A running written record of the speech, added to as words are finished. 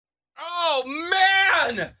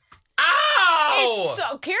Oh, man! Ow! It's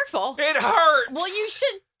so careful. It hurts. Well, you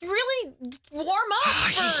should really warm up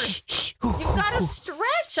first. You've got to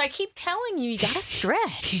stretch. I keep telling you, got to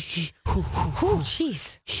stretch. Oh,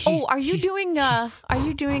 jeez. Oh, are you doing the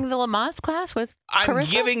Lamaze class with I'm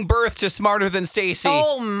Carissa? giving birth to Smarter Than Staci.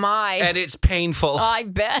 Oh, my. And it's painful. I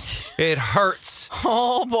bet. It hurts.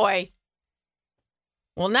 Oh, boy.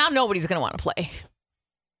 Well, now nobody's going to want to play.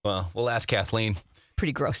 Well, we'll ask Kathleen.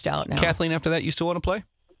 Pretty grossed out now. Kathleen, after that, you still want to play?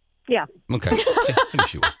 Yeah. Okay. I knew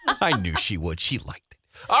she would. I knew she would. She liked it.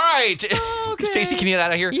 All right. Okay. Staci, can you get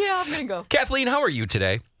out of here? Yeah, I'm going to go. Kathleen, how are you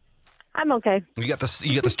today? I'm okay. You got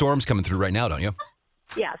the storms coming through right now, don't you?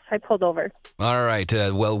 Yes, I pulled over. All right.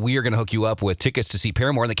 Well, we are going to hook you up with tickets to see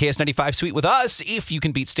Paramore in the KS95 suite with us. If you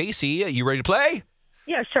can beat Staci, you ready to play?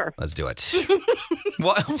 Yeah, sure. Let's do it.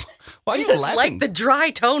 Why are you Just laughing? like the dry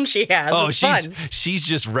tone she has. Oh, it's fun. she's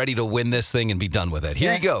just ready to win this thing and be done with it.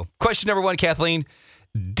 Here you go. Question number 1, Kathleen.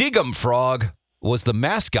 Diggum Frog was the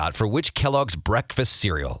mascot for which Kellogg's breakfast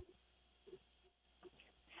cereal?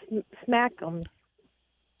 Smack 'em.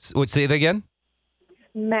 Say that again?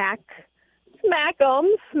 Smack 'em.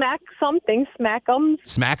 Smack something. Smack 'em.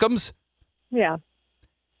 Smack'ems? Yeah.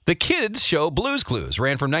 The kids show Blue's Clues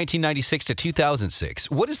ran from 1996 to 2006.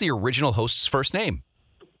 What is the original host's first name?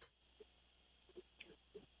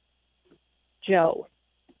 Joe.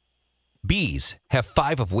 Bees have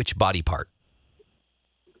 5 of which body part?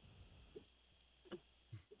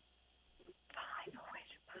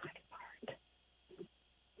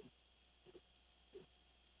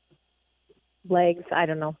 Legs. I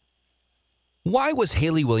don't know. Why was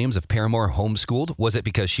Hayley Williams of Paramore homeschooled? Was it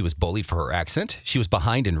because she was bullied for her accent, she was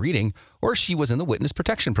behind in reading, or she was in the witness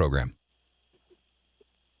protection program?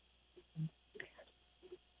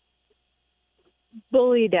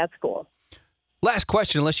 Bullied at school. Last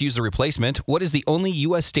question, unless you use the replacement. What is the only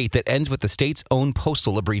U.S. state that ends with the state's own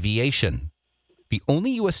postal abbreviation? The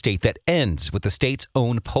only U.S. state that ends with the state's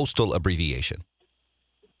own postal abbreviation.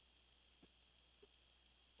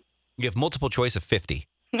 You have multiple choice of 50.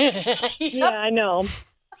 Yeah, I know.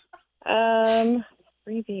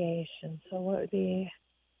 Abbreviation. So what would be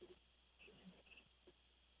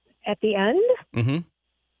at the end? Mm-hmm.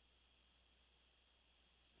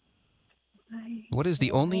 What is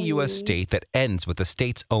the only U.S. state that ends with the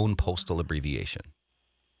state's own postal abbreviation?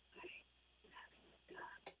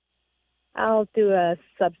 I'll do a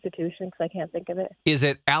substitution because I can't think of it. Is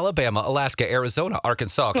it Alabama, Alaska, Arizona,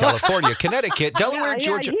 Arkansas, California, Connecticut, Delaware,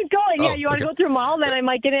 Georgia? Yeah, keep going. Oh, You want okay. to go through them all? Then I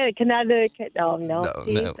might get in it. Connecticut. Oh, no. No,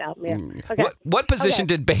 See? no. Yeah. Okay. What position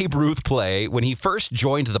did Babe Ruth play when he first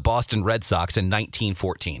joined the Boston Red Sox in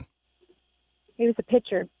 1914? He was a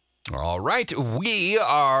pitcher. All right, we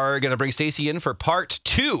are going to bring Staci in for part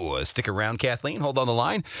 2. Stick around, Kathleen. Hold on the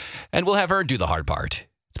line, and we'll have her do the hard part.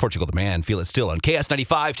 It's Portugal the Man. Feel it still on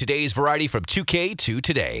KS95, today's variety from 2K to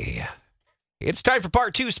today. It's time for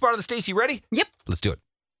part 2. Smarter Than Staci, ready? Yep. Let's do it.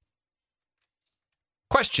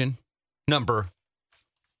 Question number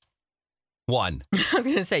 1. I was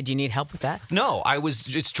going to say, do you need help with that? No,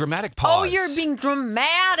 it's dramatic pause. Oh, you're being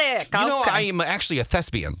dramatic. You know, Okay. I am actually a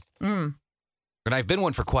thespian. Mm. And I've been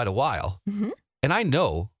one for quite a while. Mm-hmm. And I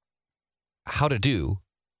know how to do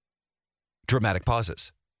dramatic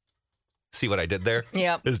pauses. See what I did there?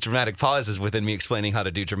 Yep. There's dramatic pauses within me explaining how to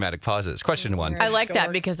do dramatic pauses. Question 1. I like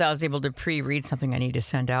that because I was able to pre-read something I need to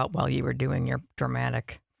send out while you were doing your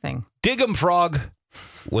dramatic thing. Diggum Frog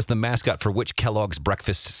was the mascot for which Kellogg's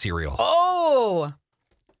breakfast cereal? Oh,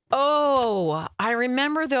 I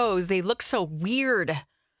remember those. They look so weird.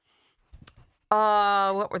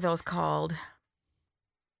 What were those called?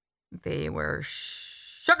 They were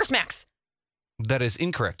Sugar Smacks. That is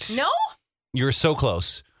incorrect. No? You're so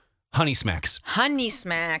close. Honey Smacks. Honey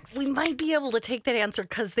Smacks. We might be able to take that answer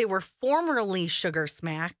because they were formerly Sugar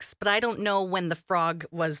Smacks, but I don't know when the frog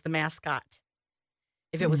was the mascot.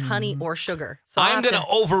 If it was honey or sugar. So I'm going to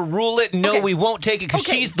overrule it. No, Okay. we won't take it because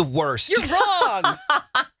Okay. she's the worst. You're wrong.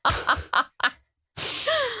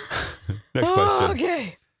 Next question.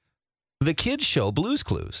 Okay. The kids show Blue's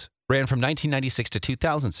Clues ran from 1996 to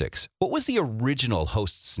 2006. What was the original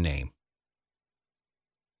host's name?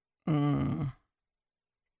 I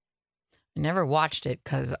never watched it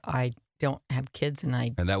because I don't have kids and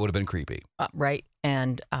And that would have been creepy. right.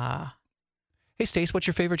 And Hey, Stace, what's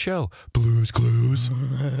your favorite show? Blue's Clues.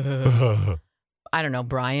 I don't know,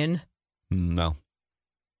 Brian. No.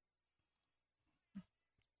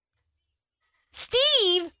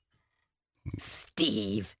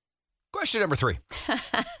 Steve. Question number 3.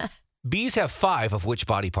 Bees have 5 of which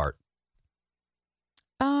body part?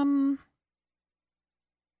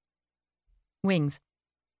 Wings.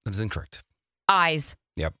 That is incorrect. Eyes.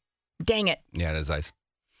 Yep. Dang it. Yeah, it is ice.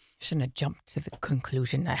 Shouldn't have jumped to the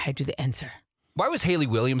conclusion. I had to the answer. Why was Haley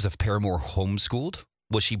Williams of Paramore homeschooled?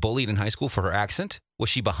 Was she bullied in high school for her accent? Was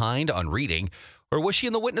she behind on reading? Or was she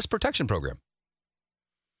in the witness protection program?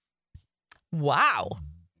 Wow.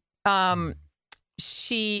 I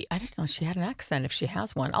don't know. She had an accent if she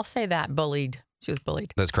has one. I'll say that. Bullied. She was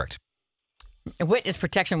bullied. That's correct. Witness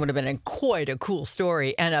protection would have been quite a cool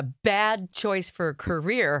story and a bad choice for a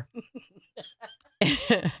career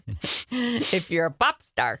if you're a pop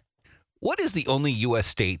star. What is the only U.S.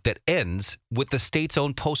 state that ends with the state's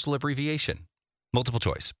own postal abbreviation? Multiple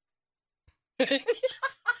choice.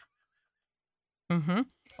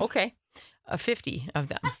 Okay. 50 of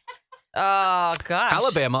them. Oh, gosh.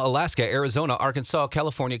 Alabama, Alaska, Arizona, Arkansas,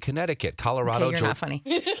 California, Connecticut, Colorado, Okay, you're not funny.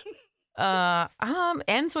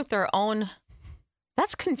 Ends with their own.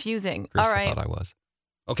 That's confusing. Chris, All right. I thought I was.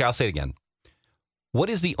 Okay, I'll say it again. What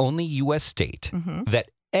is the only U.S. state that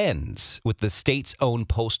ends with the state's own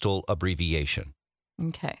postal abbreviation?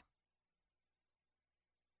 Okay.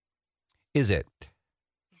 Is it?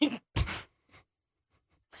 I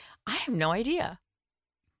have no idea.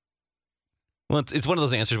 Well, it's one of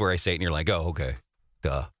those answers where I say it and you're like, oh, okay.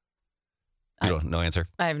 Duh. You don't no answer?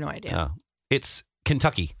 I have no idea. It's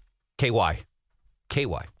Kentucky. KY.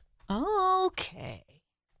 KY. Okay.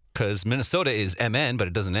 Because Minnesota is MN, but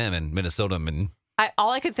it doesn't M in Minnesota.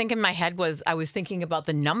 All I could think in my head was I was thinking about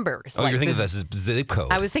the numbers. Oh, you're thinking of the zip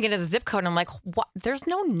code. I was thinking of the zip code, and I'm like, what? There's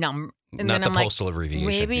no number. And Not then the I'm postal abbreviation.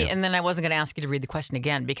 Maybe, yeah. and then I wasn't going to ask you to read the question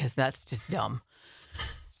again because that's just dumb.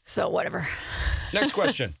 So whatever. Next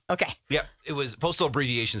question. Okay. Yeah, it was postal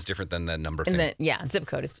abbreviation is different than the number thing. And zip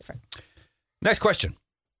code is different. Next question.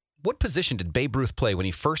 What position did Babe Ruth play when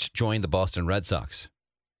he first joined the Boston Red Sox?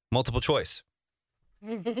 Multiple choice.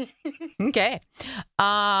 Okay.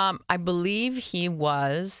 I believe he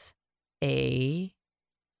was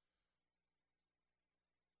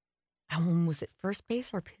was it first base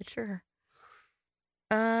or pitcher?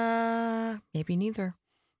 Maybe neither.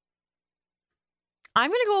 I'm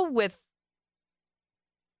going to go with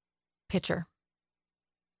pitcher.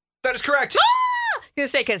 That is correct. I'm going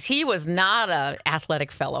to say because he was not an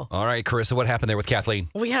athletic fellow. All right, Carissa, what happened there with Kathleen?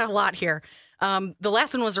 We had a lot here. The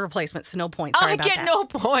last one was a replacement, so no points. Sorry I about get that. no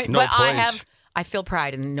point, No but points. I feel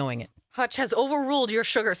pride in knowing it. Hutch has overruled your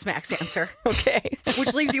Sugar Smacks answer, Okay.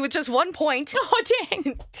 which leaves you with just 1 point Oh,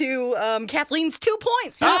 dang. to Kathleen's 2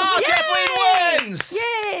 points. Oh, Yay! Kathleen wins!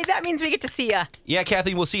 Yay. That means we get to see ya. Yeah,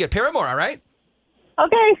 Kathleen, we'll see you at Paramore, all right?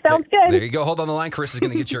 Okay, sounds There good. you go. Hold on the line. Carissa's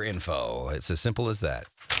going to get your info. It's as simple as that.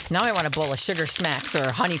 Now I want a bowl of Sugar Smacks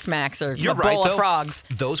or Honey Smacks or You're a right, bowl though. of frogs.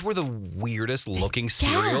 Those were the weirdest looking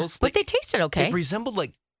cereals. But they tasted okay. They resembled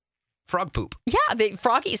like frog poop. Yeah,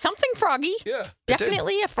 something froggy. Yeah.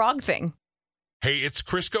 Definitely a frog thing. Hey, it's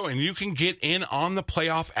Crisco, and you can get in on the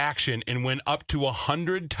playoff action and win up to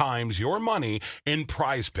 100 times your money in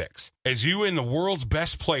Prize Picks. As you and the world's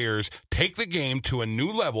best players take the game to a new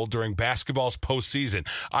level during basketball's postseason.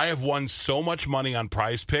 I have won so much money on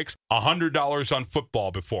Prize Picks, $100 on football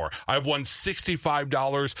before. I've won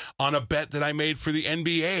 $65 on a bet that I made for the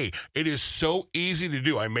NBA. It is so easy to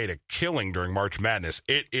do. I made a killing during March Madness.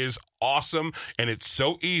 It is awesome, and it's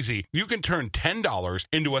so easy. You can turn $10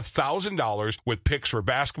 into $1,000 with picks for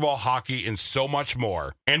basketball, hockey, and so much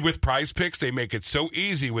more. And with Prize Picks, they make it so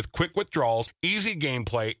easy with quick withdrawals, easy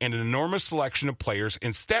gameplay, and an enormous selection of players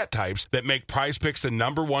and stat types that make Prize Picks the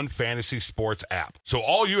 #1 fantasy sports app. So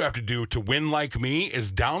all you have to do to win like me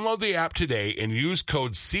is download the app today and use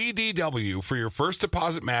code CDW for your first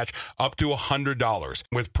deposit match up to $100.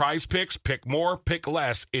 With Prize Picks, pick more, pick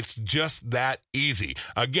less. It's just that easy.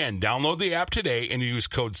 Again, download the app today and use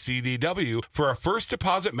code CDW for a first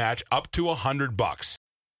deposit match up to $100.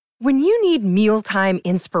 When you need mealtime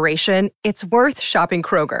inspiration, it's worth shopping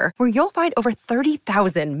Kroger, where you'll find over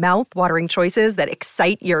 30,000 mouth-watering choices that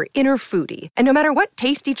excite your inner foodie. And no matter what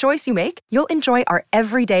tasty choice you make, you'll enjoy our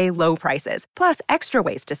everyday low prices, plus extra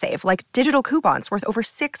ways to save, like digital coupons worth over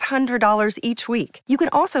 $600 each week. You can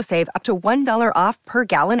also save up to $1 off per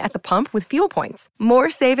gallon at the pump with fuel points.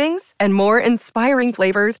 More savings and more inspiring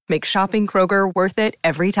flavors make shopping Kroger worth it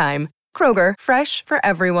every time. Kroger, fresh for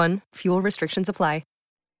everyone. Fuel restrictions apply.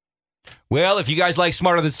 Well, if you guys like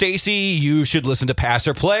Smarter Than Staci, you should listen to Pass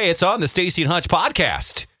or Play. It's on the Staci and Hutch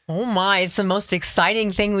podcast. Oh my, it's the most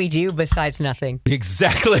exciting thing we do besides nothing.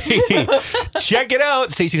 Exactly. Check it out.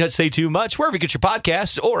 Staci and Hutch Say Too Much, wherever you get your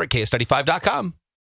podcasts or at ks95.com.